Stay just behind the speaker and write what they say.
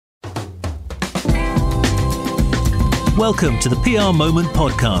Welcome to the PR Moment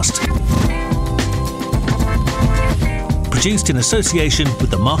podcast. Produced in association with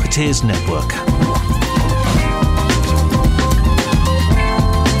the Marketeers Network.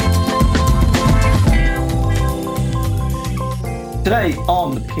 Today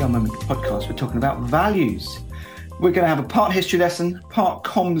on the PR Moment podcast, we're talking about values. We're going to have a part history lesson, part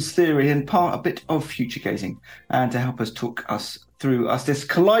comms theory, and part a bit of future gazing. And to help us talk us through this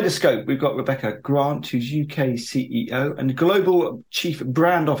kaleidoscope, we've got Rebecca Grant, who's UK CEO and Global Chief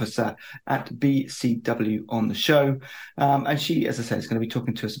Brand Officer at BCW on the show. And she, as I said, is going to be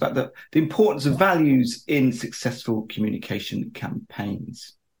talking to us about the importance of values in successful communication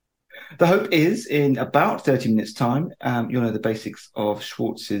campaigns. The hope is in about 30 minutes' time, you'll know the basics of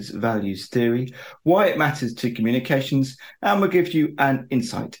Schwartz's values theory, why it matters to communications, and we'll give you an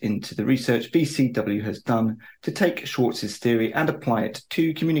insight into the research BCW has done to take Schwartz's theory and apply it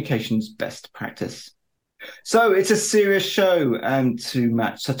to communications best practice. So it's a serious show, and to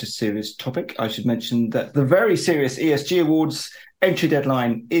match such a serious topic, I should mention that the very serious ESG Awards entry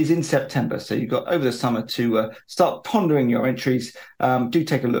deadline is in September. So you've got over the summer to start pondering your entries. Do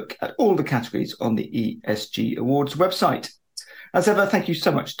take a look at all the categories on the ESG Awards website. As ever, thank you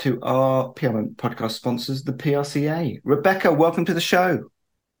so much to our PR podcast sponsors, the PRCA. Rebecca, welcome to the show.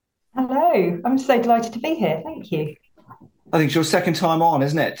 Hello, I'm so delighted to be here. Thank you. I think it's your second time on,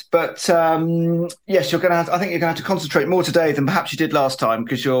 isn't it? But yes, I think you're going to have to concentrate more today than perhaps you did last time,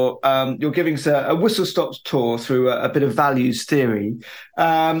 because you're giving us a whistle-stop tour through a bit of values theory. Go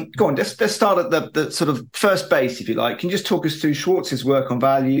on, let's start at the sort of first base, if you like. Can you just talk us through Schwartz's work on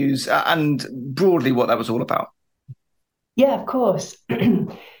values and broadly what that was all about? Yeah, of course.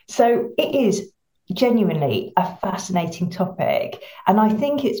 So it is genuinely a fascinating topic, and I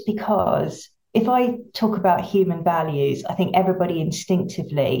think it's because if I talk about human values, I think everybody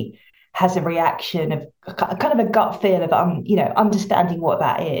instinctively has a reaction of kind of a gut feel of, understanding what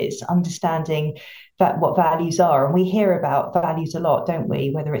that is, understanding what values are. And we hear about values a lot, don't we?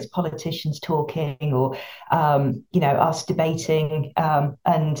 Whether it's politicians talking or, us debating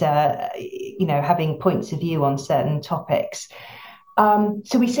and having points of view on certain topics.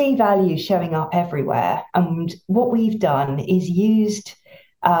 So we see values showing up everywhere. And what we've done is used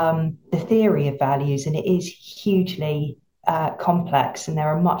the theory of values, and it is hugely complex, and there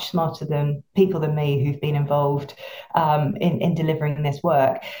are much smarter people than me who've been involved in delivering this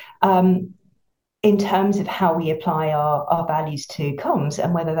work in terms of how we apply our values to comms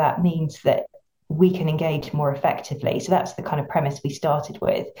and whether that means that we can engage more effectively. So that's the kind of premise we started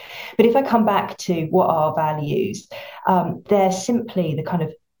with. But if I come back to what are values, they're simply the kind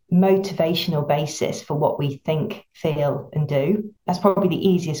of motivational basis for what we think, feel, and do. That's probably the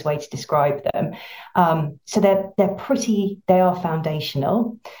easiest way to describe them. So they are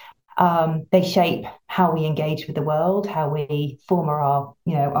foundational. They shape how we engage with the world, how we form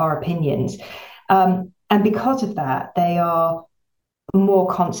our opinions. And because of that, they are more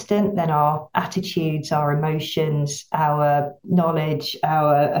constant than our attitudes, our emotions, our knowledge,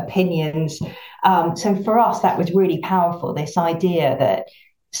 our opinions. So for us, that was really powerful, this idea that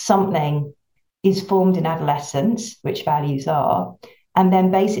something is formed in adolescence, which values are, and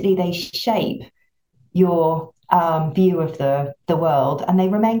then basically they shape your view of the world, and they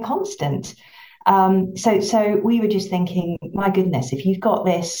remain constant. So we were just thinking, my goodness, if you've got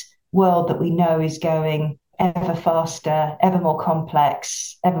this world that we know is going ever faster, ever more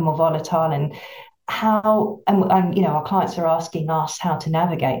complex, ever more volatile, and our clients are asking us how to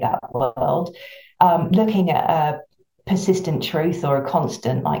navigate that world, looking at a persistent truth or a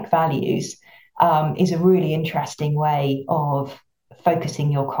constant like values is a really interesting way of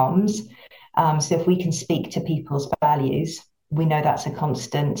focusing your comms. So if we can speak to people's values, we know that's a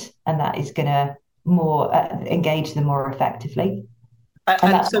constant, and that is going to more engage them more effectively.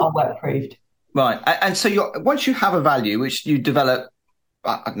 And that's what our work proved. Right. And so once you have a value, which you develop,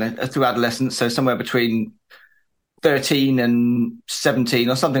 I don't know, through adolescence, so somewhere between 13 and 17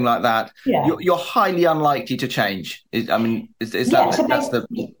 or something like that, yeah, you're highly unlikely to change.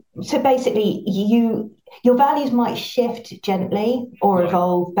 So basically, your values might shift gently or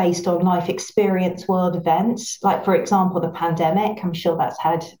evolve based on life experience, world events. Like, for example, the pandemic. I'm sure that's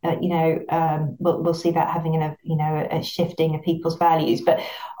had, we'll see that having a shifting of people's values. But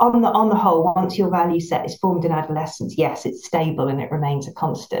on the whole, once your value set is formed in adolescence, yes, it's stable and it remains a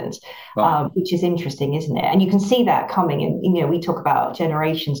constant, right. Which is interesting, isn't it? And you can see that coming. And we talk about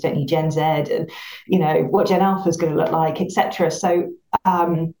generations, don't you? Gen Z, and what Gen Alpha is going to look like, etc. So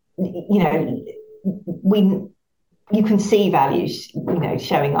you can see values,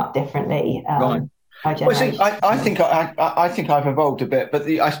 showing up differently. Right. by Well, see, generation. I think I've evolved a bit, but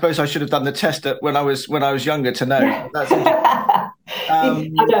I suppose I should have done the test when I was younger to know. That's I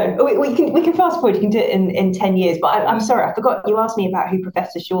know. We can fast forward. You can do it in 10 years. But I'm sorry, I forgot you asked me about who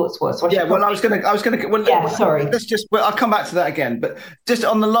Professor Schwartz was. So I was gonna. Well, yeah, sorry. Let's just. Well, I'll come back to that again. But just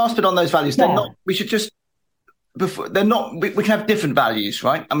on the last bit on those values, they're not. We should just. Before they're not. We can have different values,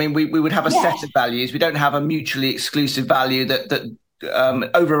 right? I mean, we would have a set of values. We don't have a mutually exclusive value that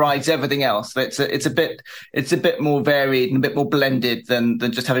overrides everything else. It's a bit more varied and a bit more blended than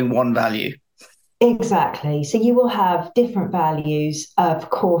just having one value. Exactly. So you will have different values, of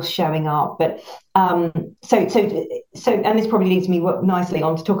course, showing up. But and this probably leads me nicely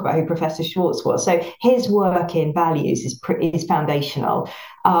on to talk about who Professor Schwartz was. So his work in values is foundational,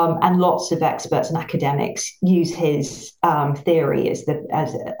 and lots of experts and academics use his theory as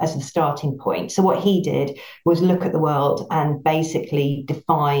the starting point. So what he did was look at the world and basically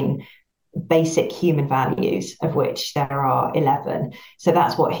define basic human values, of which there are 11. So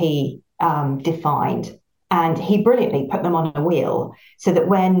that's what he defined, and he brilliantly put them on a wheel so that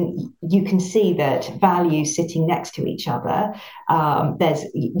when you can see that values sitting next to each other,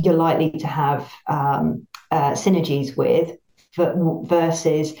 you're likely to have synergies with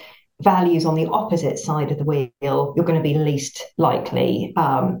versus values on the opposite side of the wheel, you're going to be least likely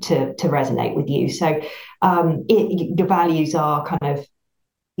to resonate with you. So your values are kind of,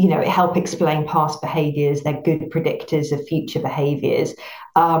 help explain past behaviors. They're good predictors of future behaviors.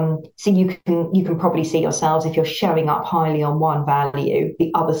 So you can probably see yourselves, if you're showing up highly on one value, the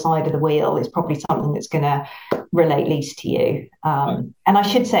other side of the wheel is probably something that's going to relate least to you. And I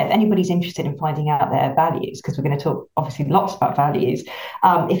should say, if anybody's interested in finding out their values, because we're going to talk obviously lots about values,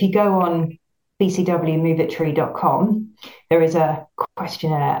 if you go on bcwmoveitree.com, there is a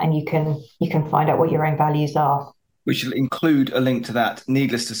questionnaire, and you can find out what your own values are. We shall include a link to that,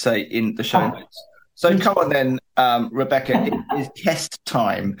 needless to say, in the show notes. So come on then, Rebecca, it is test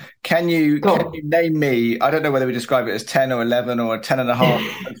time. Can you name me, I don't know whether we describe it as 10 or 11 or 10 and a half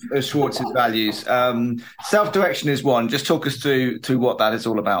of Schwartz's values. Self-direction is one. Just talk us through what that is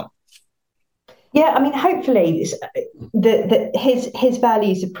all about. Yeah, I mean, hopefully his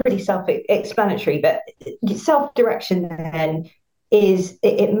values are pretty self-explanatory, but self-direction then is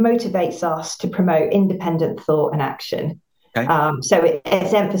it motivates us to promote independent thought and action. Okay. So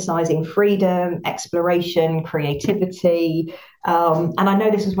it's emphasizing freedom, exploration, creativity, and I know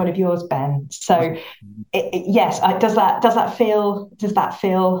this was one of yours, Ben. So yes, does that feel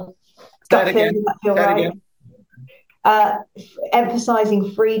right?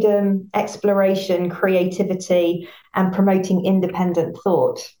 Emphasizing freedom, exploration, creativity, and promoting independent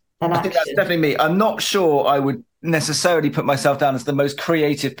thought and action. I think that's definitely me. I'm not sure I would necessarily put myself down as the most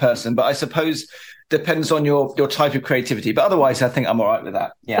creative person, but I suppose depends on your type of creativity. But otherwise, I think I'm all right with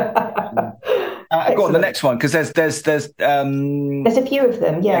that. Yeah. Go on the next one, because there's a few of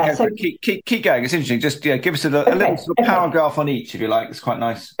them. Yeah. So keep going. It's interesting. Just give us a little sort of paragraph on each, if you like. It's quite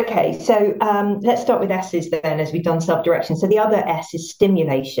nice. Okay. So let's start with S's then, as we've done self-direction. So the other S is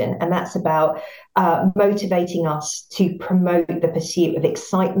stimulation, and that's about motivating us to promote the pursuit of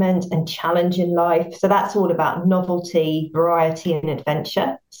excitement and challenge in life. So that's all about novelty, variety, and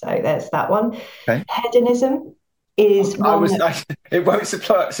adventure. So there's that one. Okay. Hedonism is it won't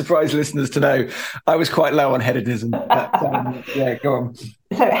surprise listeners to know I was quite low on hedonism. But, yeah, go on.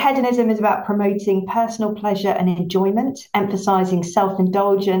 So hedonism is about promoting personal pleasure and enjoyment, emphasizing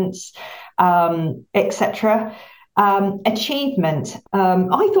self-indulgence, etc. Achievement.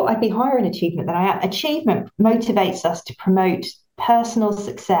 I thought I'd be higher in achievement than I am. Achievement motivates us to promote personal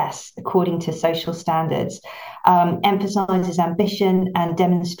success according to social standards, emphasizes ambition and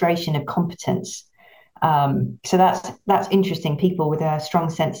demonstration of competence. So that's interesting. People with a strong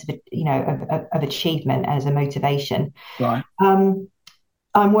sense of achievement as a motivation. Right.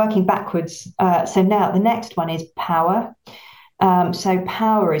 I'm working backwards. So now the next one is power. So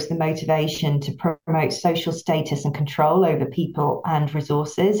power is the motivation to promote social status and control over people and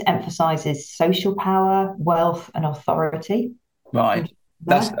resources, emphasizes social power, wealth, and authority. Right.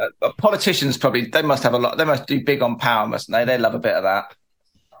 That's politicians probably, they must do big on power, mustn't they? They love a bit of that.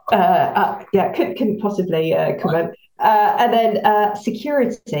 Couldn't possibly comment. And then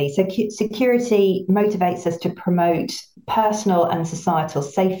security. So security motivates us to promote personal and societal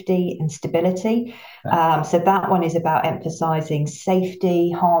safety and stability. So that one is about emphasizing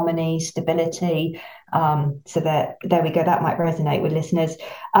safety, harmony, stability. So there we go. That might resonate with listeners.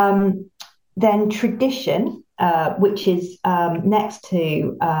 Then tradition, which is next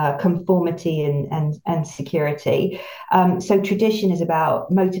to conformity and security. So tradition is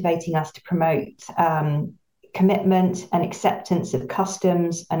about motivating us to promote commitment and acceptance of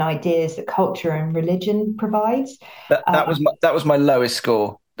customs and ideas that culture and religion provides. That was my lowest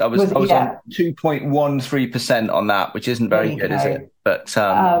score. I was on 2.13% on that, which isn't very good, is it? But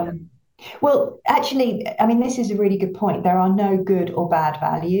well, actually, I mean, this is a really good point. There are no good or bad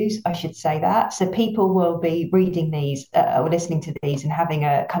values, I should say that. So people will be reading these or listening to these and having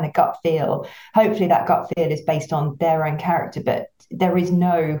a kind of gut feel. Hopefully that gut feel is based on their own character, but there are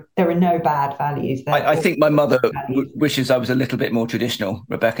no bad values. I think my mother wishes I was a little bit more traditional,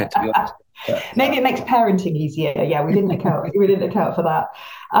 Rebecca, to be honest. Maybe it makes parenting easier. Yeah, we didn't account for that.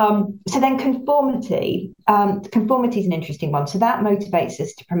 So then conformity is an interesting one. So that motivates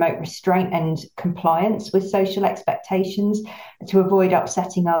us to promote restraint and compliance with social expectations, to avoid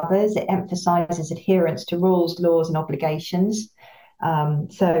upsetting others. It emphasizes adherence to rules, laws, and obligations.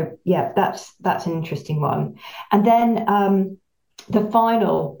 So yeah, that's an interesting one. And then the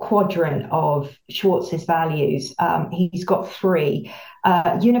final quadrant of Schwartz's values, he's got three.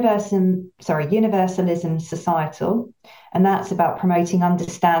 Universalism societal, and that's about promoting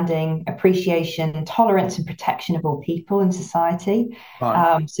understanding, appreciation, tolerance, and protection of all people in society.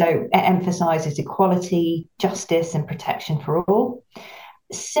 Right. So it emphasizes equality, justice, and protection for all.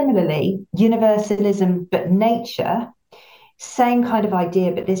 Similarly, universalism but nature, same kind of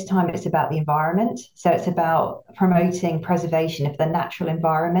idea, but this time it's about the environment. So it's about promoting preservation of the natural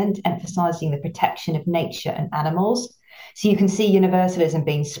environment, emphasizing the protection of nature and animals. So you can see universalism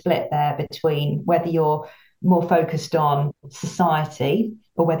being split there between whether you're more focused on society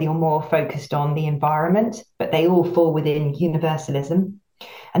or whether you're more focused on the environment, but they all fall within universalism.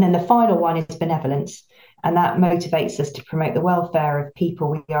 And then the final one is benevolence, and that motivates us to promote the welfare of people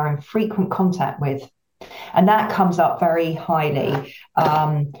we are in frequent contact with. And that comes up very highly.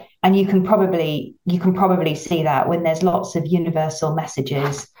 And you can probably see that when there's lots of universal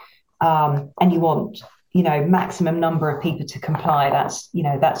messages, and you want, maximum number of people to comply, that's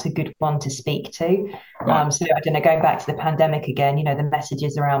a good one to speak to. Right. So I don't know, going back to the pandemic again, the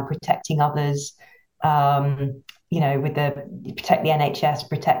messages around protecting others, with the protect the NHS,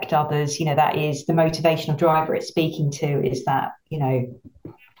 protect others, that is the motivational driver it's speaking to, is that, is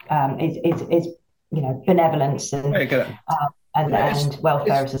benevolence and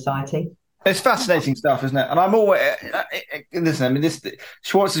welfare of society. It's fascinating stuff, isn't it? And I'm always listen. I mean,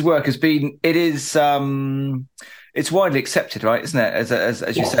 Schwartz's work it's widely accepted, right? Isn't it?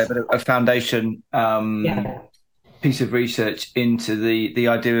 As you say, but a foundation piece of research into the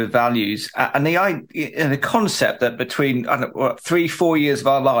idea of values and the concept that between 3-4 years of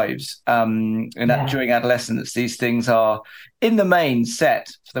our lives, during adolescence, these things are in the main set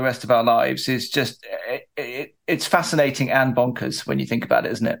for the rest of our lives is just it's fascinating and bonkers when you think about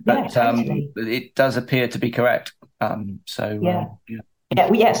it, isn't it? But it does appear to be correct.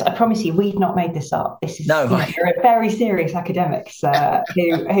 Yes, I promise you, we've not made this up. This is there are very serious academics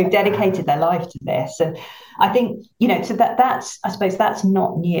who've dedicated their life to this, and I think so that's I suppose that's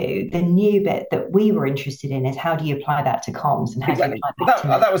not new. The new bit that we were interested in is how do you apply that to comms and how do you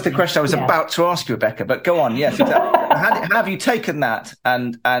apply that was the question I was about to ask you, Rebecca. But go on, yes. How have you taken that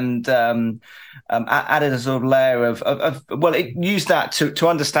and added a sort of layer of use that to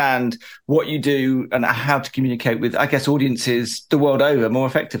understand what you do and how to communicate with, I guess, audiences the world over more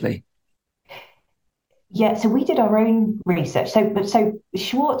effectively? Yeah, so we did our own research. So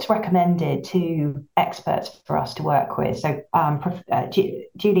Schwartz recommended two experts for us to work with. So Julie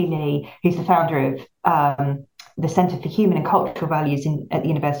Lee, who's the founder of the Centre for Human and Cultural Values at the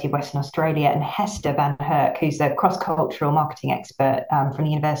University of Western Australia, and Hester van Herk, who's a cross-cultural marketing expert from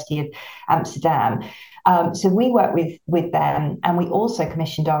the University of Amsterdam. So we worked with them, and we also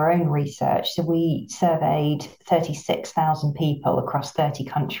commissioned our own research. So we surveyed 36,000 people across 30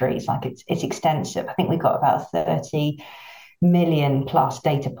 countries. Like it's extensive. I think we got about 30 million plus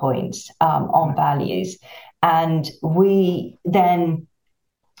data points on values. And we then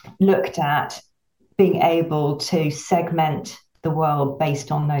looked at being able to segment the world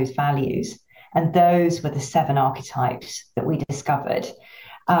based on those values. And those were the 7 archetypes that we discovered.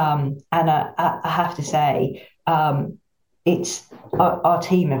 And I have to say, it's our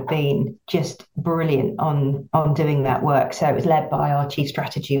team have been just brilliant on doing that work. So it was led by our Chief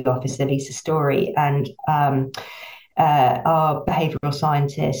Strategy Officer, Lisa Story, and our behavioural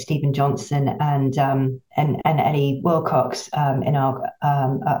scientist, Stephen Johnson, and Ellie Wilcox in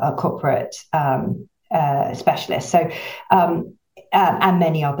our corporate specialists. So and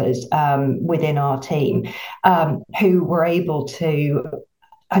many others within our team who were able to.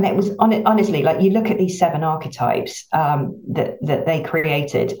 And it was honestly, like, you look at these 7 archetypes that they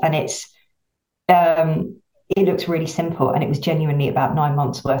created, and it looks really simple, and it was genuinely about 9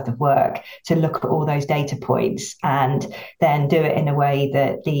 months worth of work to look at all those data points and then do it in a way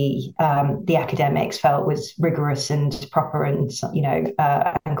that the academics felt was rigorous and proper and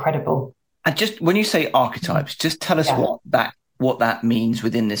and credible. And just when you say archetypes, just tell us what that means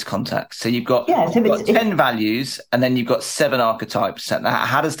within this context. So you've got, 10 values, and then you've got 7 archetypes.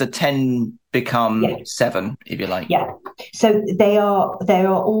 How does the 10 become 7, if you like? Yeah. So they are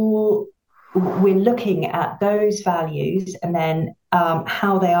all. We're looking at those values and then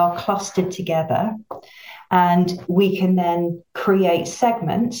how they are clustered together, and we can then create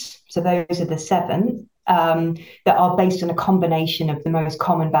segments. So those are the 7 that are based on a combination of the most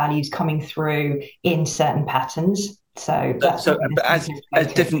common values coming through in certain patterns. So as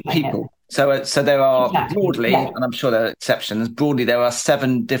different people. So there are broadly, and I'm sure there are exceptions, broadly there are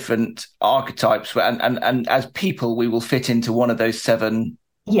 7 different archetypes, and as people we will fit into one of those 7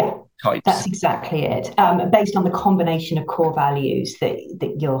 types. That's exactly it. Based on the combination of core values that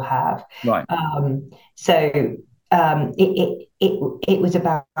you'll have. Right. It was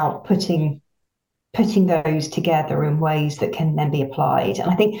about putting those together in ways that can then be applied.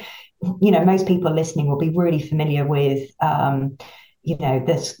 And I think, most people listening will be really familiar with,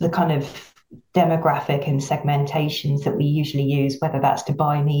 the kind of demographic and segmentations that we usually use, whether that's to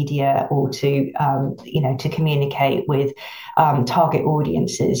buy media or to to communicate with target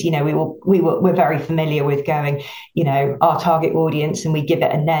audiences. We're very familiar with going, our target audience, and we give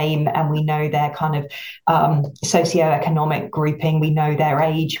it a name, and we know their kind of socioeconomic grouping, we know their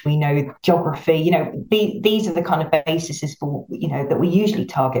age, we know geography. These are the kind of bases for that we usually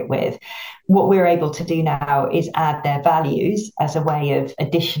target with. What we're able to do now is add their values as a way of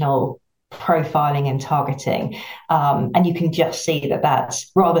additional profiling and targeting, and you can just see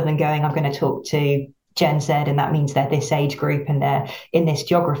that's rather than going, I'm going to talk to Gen Z and that means they're this age group and they're in this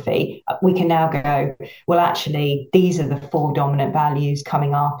geography, we can now go, well, actually these are the 4 dominant values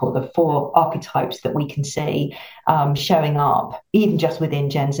coming up, or the 4 archetypes that we can see showing up even just within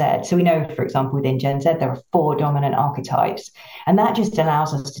Gen Z. So we know, for example, within Gen Z there are 4 dominant archetypes, and that just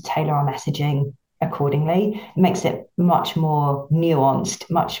allows us to tailor our messaging accordingly. It makes it much more nuanced,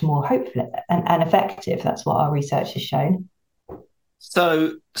 much more hopeful and effective. That's what our research has shown.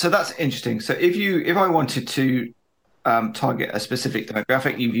 So that's interesting. So if I wanted to target a specific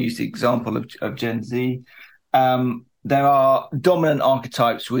demographic, you've used the example of Gen Z. There are dominant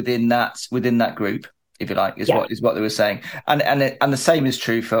archetypes within that group, if you like, is what they were saying, and the same is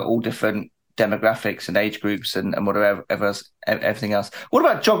true for all different demographics and age groups and whatever else, everything else. What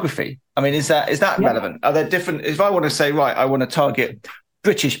about geography? I mean, is that relevant? Are there different? If I want to say, right, I want to target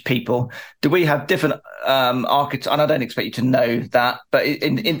British people, do we have different archetypes? And I don't expect you to know that, but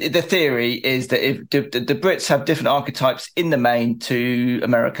in the theory is that if the Brits have different archetypes in the main to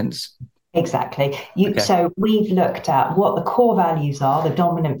Americans. Exactly. So we've looked at what the core values are, the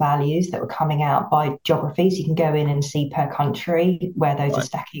dominant values that were coming out by geography. So you can go in and see per country where those are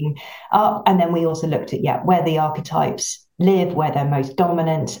stacking up. And then we also looked at, where the archetypes live, where they're most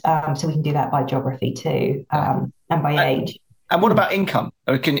dominant. So we can do that by geography too, and by age. And what about income?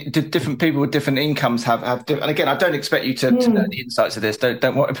 Do different people with different incomes have different? And again, I don't expect you to know the insights of this.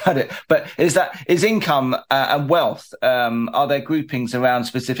 Don't worry about it. But is income and wealth? Are there groupings around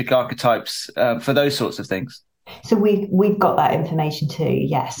specific archetypes for those sorts of things? So we've got that information too.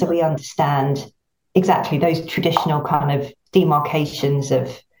 Yes. So we understand exactly those traditional kind of demarcations of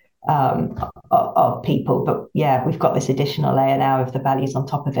people. But we've got this additional layer now of the values on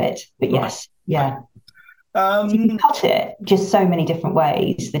top of it. But yes, so you can cut it just so many different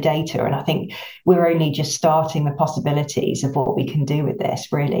ways, the data, and I think we're only just starting the possibilities of what we can do with this,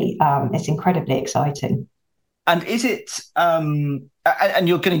 really. It's incredibly exciting. And is it, and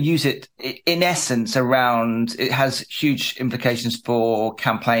you're going to use it in essence around, it has huge implications for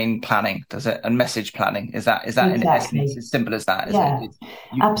campaign planning, does it? And message planning. Is that exactly. In essence as simple as that?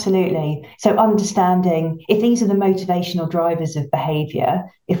 Absolutely. So understanding if these are the motivational drivers of behaviour,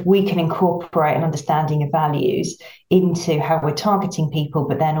 if we can incorporate an understanding of values into how we're targeting people,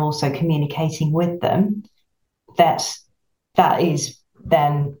 but then also communicating with them, that is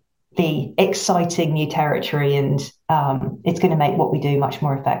then the exciting new territory, and it's going to make what we do much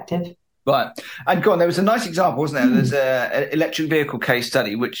more effective. Right. And go on, there was a nice example, wasn't there? There's an electric vehicle case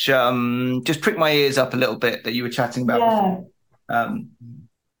study, which just pricked my ears up a little bit that you were chatting about before.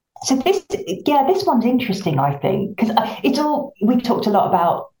 So this one's interesting, I think, because we've talked a lot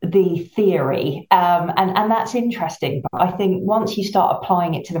about the theory, and that's interesting. But I think once you start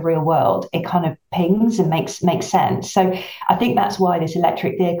applying it to the real world, it kind of pings and makes sense. So I think that's why this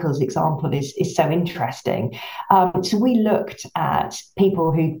electric vehicles example is so interesting. So we looked at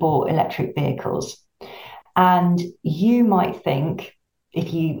people who bought electric vehicles, And you might think,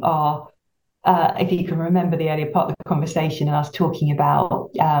 if you can remember the earlier part of the conversation and us talking about,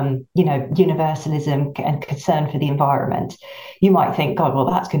 universalism and concern for the environment, you might think, God, well,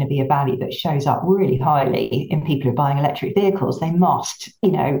 that's going to be a value that shows up really highly in people who are buying electric vehicles. They must, be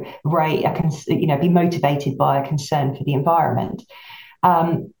motivated by a concern for the environment.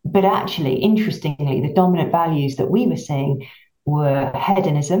 But actually, interestingly, the dominant values that we were seeing were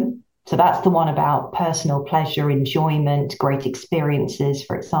hedonism. So that's the one about personal pleasure, enjoyment, great experiences,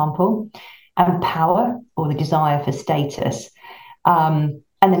 for example, and power, or the desire for status, and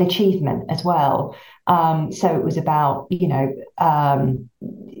then achievement as well. So it was about,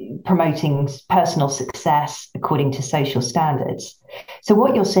 promoting personal success according to social standards. So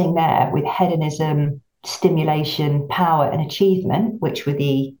what you're seeing there with hedonism, stimulation, power, and achievement, which were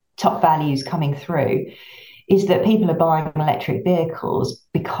the top values coming through, is that people are buying electric vehicles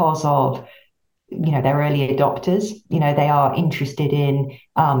because of, they're early adopters. They are interested in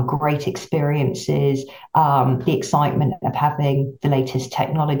great experiences, the excitement of having the latest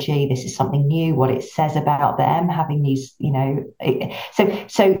technology. This is something new, what it says about them, having these,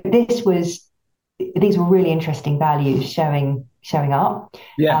 so these were really interesting values showing up.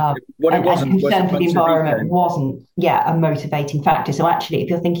 Yeah. What it wasn't, and concern for the environment wasn't, a motivating factor. So actually, if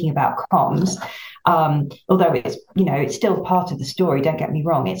you're thinking about comms, although it's still part of the story, don't get me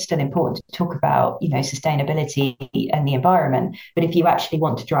wrong, it's still important to talk about, sustainability and the environment. But if you actually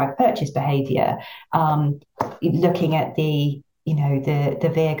want to drive purchase behavior, looking at the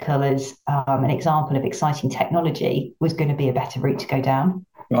vehicle as an example of exciting technology was going to be a better route to go down.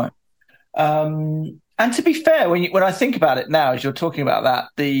 Right. And to be fair, when I think about it now, as you're talking about that,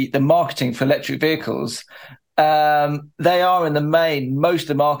 the marketing for electric vehicles, they are in the main, most of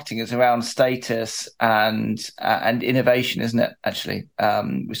the marketing is around status and innovation, isn't it? Actually,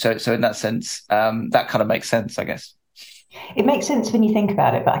 so in that sense, that kind of makes sense, I guess. It makes sense when you think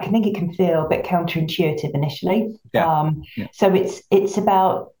about it, but I think it can feel a bit counterintuitive initially. So it's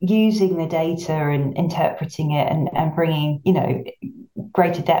about using the data and interpreting it and bringing,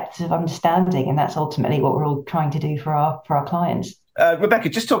 greater depths of understanding, and that's ultimately what we're all trying to do for our clients. Rebecca,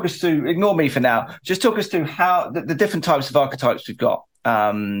 just talk us through, ignore me for now, just talk us through how the different types of archetypes we've got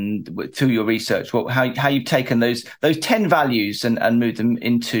through your research, how you've taken those 10 values and moved them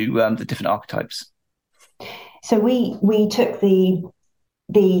into the different archetypes. So we took the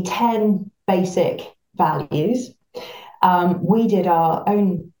 10 basic values. We did our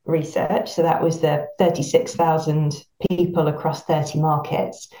own research, so that was the 36,000 people across 30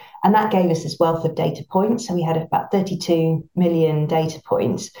 markets, and that gave us this wealth of data points. So we had about 32 million data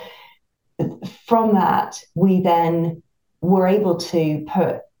points. From that, we then were able to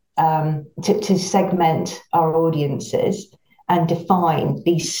put to segment our audiences and define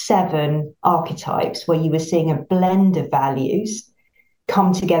these 7 archetypes where you were seeing a blend of values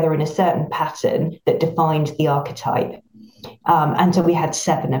come together in a certain pattern that defined the archetype. And so we had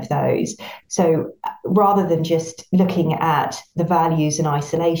 7 of those. So rather than just looking at the values in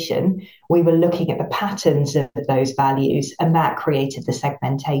isolation, we were looking at the patterns of those values, and that created the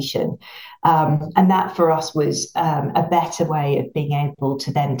segmentation. And that for us was a better way of being able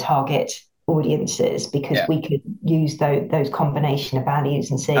to then target audiences, because we could use those combination of values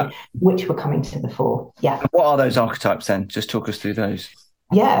and see which were coming to the fore. Yeah. What are those archetypes then? Just talk us through those.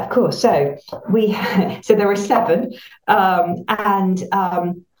 Yeah, of course. So there are 7, and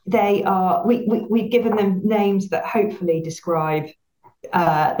they are. We've given them names that hopefully describe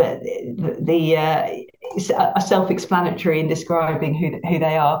are self-explanatory in describing who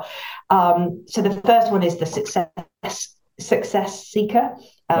they are. So the first one is the success seeker.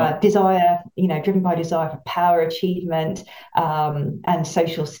 Desire, driven by desire for power, achievement, and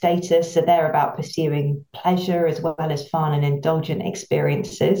social status. So they're about pursuing pleasure as well as fun and indulgent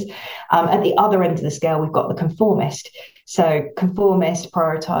experiences. At the other end of the scale, we've got the conformist. So conformist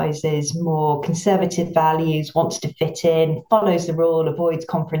prioritizes more conservative values, wants to fit in, follows the rule, avoids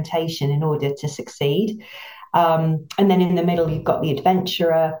confrontation in order to succeed. And then in the middle, you've got the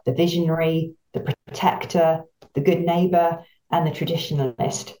adventurer, the visionary, the protector, the good neighbor, and the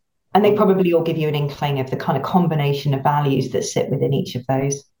traditionalist. And they probably all give you an inkling of the kind of combination of values that sit within each of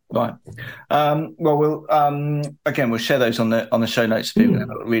those. Right. Well, we'll share those on the show notes if people have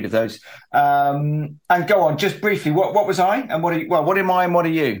a read of those. And go on, just briefly, what was I and what am I and what are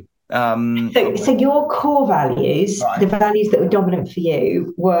you? So your core values, the values that were dominant for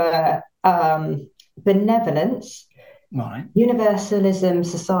you, were benevolence, universalism,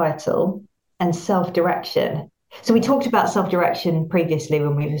 societal, and self-direction. So we talked about self-direction previously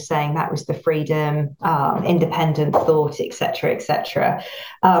when we were saying that was the freedom, independent thought, etc., etc.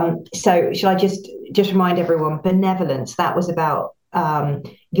 So should I just remind everyone, benevolence, that was about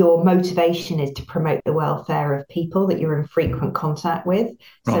your motivation is to promote the welfare of people that you're in frequent contact with.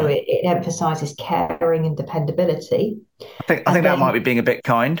 So it emphasizes caring and dependability. I think that might be being a bit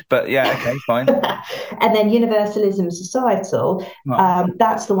kind, but yeah, okay, fine. And then universalism, societal,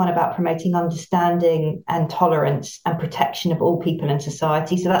 that's the one about promoting understanding and tolerance and protection of all people in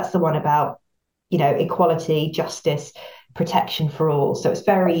society. So that's the one about, equality, justice, protection for all. So it's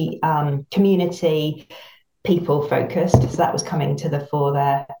very community, people focused. So that was coming to the fore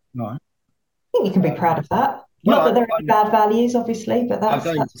there. Right. I think you can be proud of that. Not that there are bad values, obviously, but that's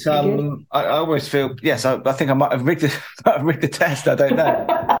pretty good. I always feel, yes, I think I might have rigged the test. I don't know.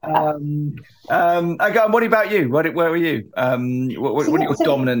 Okay, what about you? Where were you? What are your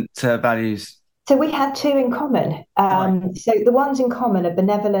dominant values? So we had two in common. So the ones in common are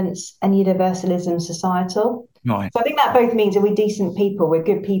benevolence and universalism, societal. Right. So I think that both means that we're decent people, we're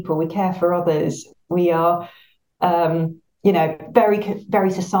good people, we care for others, we are, very, very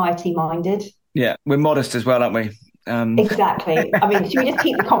society minded. Yeah, we're modest as well, aren't we? Exactly. I mean, should we just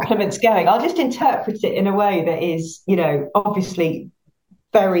keep the compliments going? I'll just interpret it in a way that is, obviously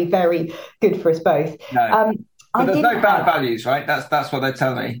very, very good for us both. No. But there's no bad values, right? That's what they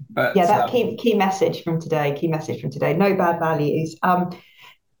tell me. But yeah, that key message from today. No bad values.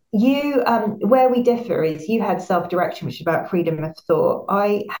 Where we differ is you had self-direction, which is about freedom of thought.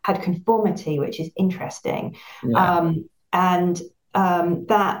 I had conformity, which is interesting. Yeah. And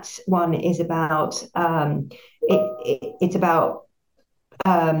that one is about it's about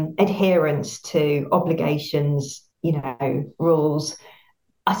adherence to obligations, rules.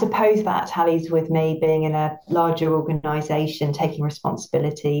 I suppose that tallies with me being in a larger organisation, taking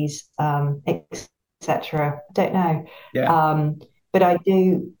responsibilities, etc. I don't know. Yeah. But I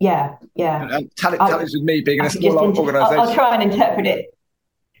do, yeah. Tallies with me being in a small organisation. I'll try and interpret it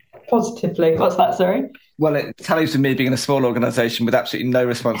positively. What's that, sorry? Well, it tallies with me being in a small organisation with absolutely no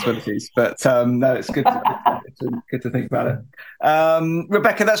responsibilities. But no, it's good to think about it.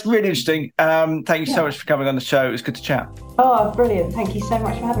 Rebecca, that's really interesting. Thank you so much for coming on the show. It was good to chat. Oh, brilliant. Thank you so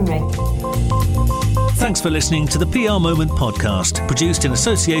much for having me. Thanks for listening to the PR Moment podcast, produced in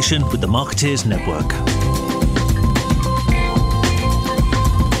association with the Marketeers Network.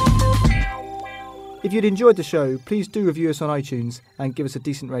 If you'd enjoyed the show, please do review us on iTunes and give us a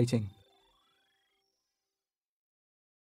decent rating.